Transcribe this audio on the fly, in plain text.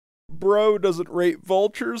Bro doesn't rate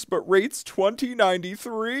Vultures, but rates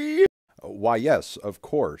 2093? Why, yes, of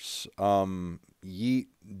course. Yeet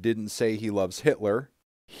didn't say he loves Hitler.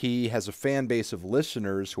 He has a fan base of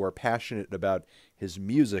listeners who are passionate about his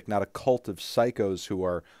music, not a cult of psychos who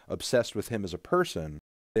are obsessed with him as a person.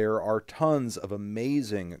 There are tons of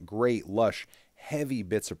amazing, great, lush, heavy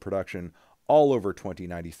bits of production all over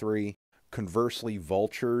 2093. Conversely,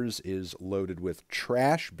 Vultures is loaded with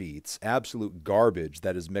trash beats, absolute garbage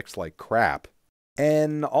that is mixed like crap.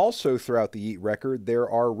 And also throughout the Yeet record, there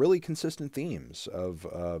are really consistent themes of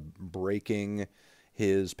breaking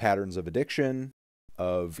his patterns of addiction,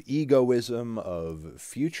 of egoism, of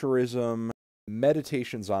futurism,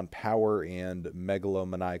 meditations on power and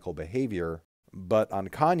megalomaniacal behavior. But on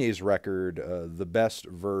Kanye's record, the best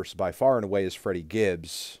verse by far and away is Freddie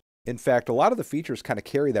Gibbs. In fact, a lot of the features kind of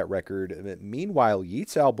carry that record. Meanwhile,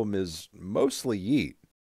 Yeat's album is mostly Yeat.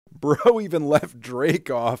 Bro even left Drake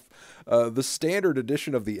off the standard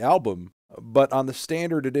edition of the album, but on the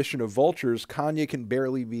standard edition of Vultures, Kanye can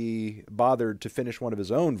barely be bothered to finish one of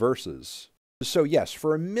his own verses. So yes,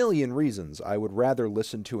 for a million reasons, I would rather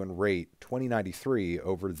listen to and rate 2093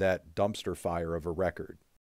 over that dumpster fire of a record.